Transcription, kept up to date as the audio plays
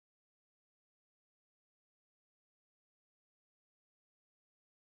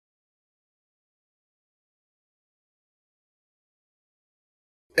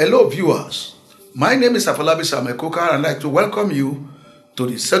Hello viewers, my name is Afolabi Samekoka and I'd like to welcome you to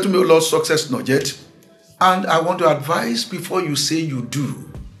the Settle Me O Lord Success Nugget, and I want to advise before you say you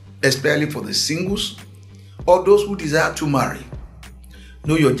do, especially for the singles or those who desire to marry.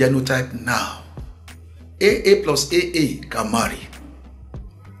 Know your genotype now. AA plus AA can marry.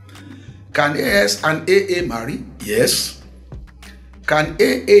 Can AS and AA marry? Yes. Can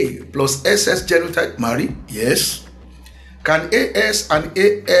AA plus SS genotype marry? Yes. Can AS and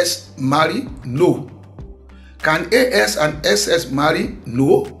AS marry? No. Can AS and SS marry?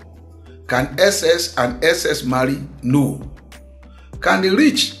 No. Can SS and SS marry? No. Can the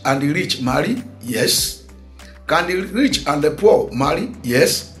rich and the rich marry? Yes. Can the rich and the poor marry?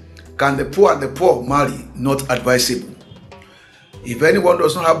 Yes. Can the poor and the poor marry? Not advisable. If anyone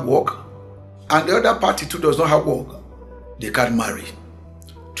does not have work and the other party too does not have work, they can't marry.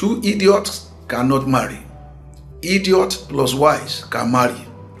 Two idiots cannot marry. Idiot plus wise can marry.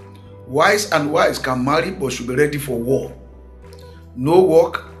 Wise and wise can marry but should be ready for war. No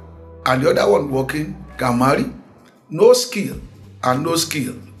work and the other one working can marry. No skill and no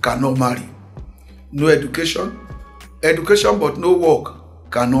skill cannot marry. No education but no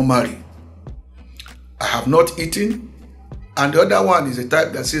work cannot marry. I have not eaten and the other one is a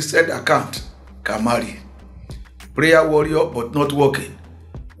type that says send account can marry. Prayer warrior but not working.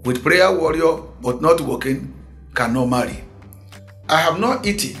 With prayer warrior but not working cannot marry. I have not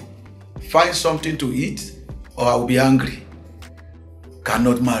eaten, find something to eat or I will be angry.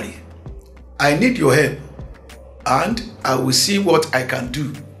 Cannot marry. I need your help and I will see what I can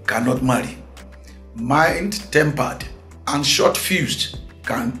do. Cannot marry. Mind-tempered and short-fused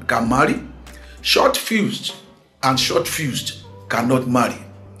can marry. Short-fused and short-fused cannot marry.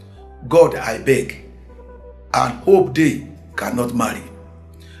 God, I beg, and hope they cannot marry.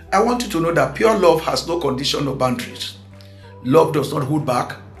 I want you to know that pure love has no condition or boundaries. Love does not hold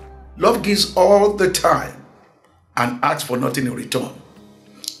back. Love gives all the time and asks for nothing in return.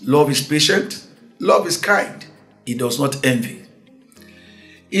 Love is patient. Love is kind. It does not envy.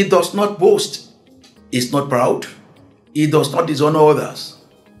 It does not boast. It's not proud. It does not dishonor others.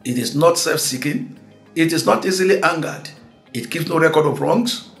 It is not self-seeking. It is not easily angered. It keeps no record of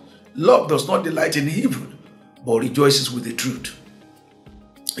wrongs. Love does not delight in evil, but rejoices with the truth.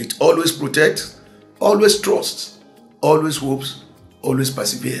 It always protects, always trusts, always hopes, always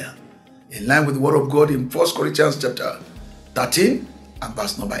perseveres. In line with the word of God in 1 Corinthians chapter 13 and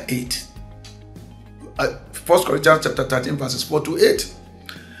verse number 8. 1 Corinthians chapter 13 verses 4 to 8.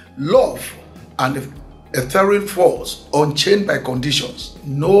 Love and ethereal force, unchained by conditions,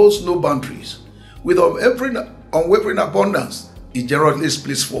 knows no boundaries. With unwavering abundance, it generously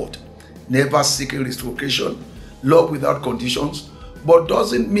splits forth, never seeking reciprocation, love without conditions, but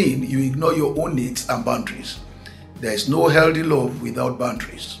doesn't mean you ignore your own needs and boundaries. There is no healthy love without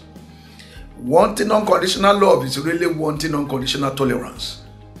boundaries. Wanting unconditional love is really wanting unconditional tolerance.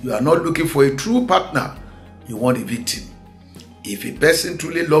 You are not looking for a true partner, you want a victim. If a person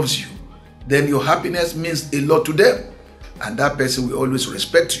truly loves you, then your happiness means a lot to them, and that person will always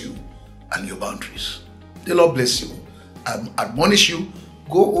respect you and your boundaries. The Lord bless you. I admonish you,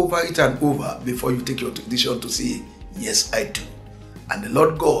 go over it and over before you take your decision to say, yes, I do. And the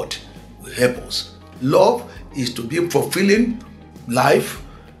Lord God will help us. Love is to be fulfilling life,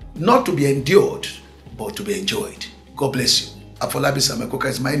 not to be endured, but to be enjoyed. God bless you. Afolabi Samekoka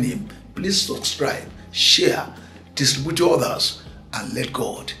is my name. Please subscribe, share, distribute to others, and let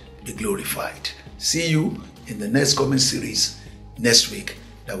God be glorified. See you in the next coming series next week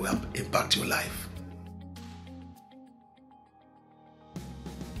that will impact your life.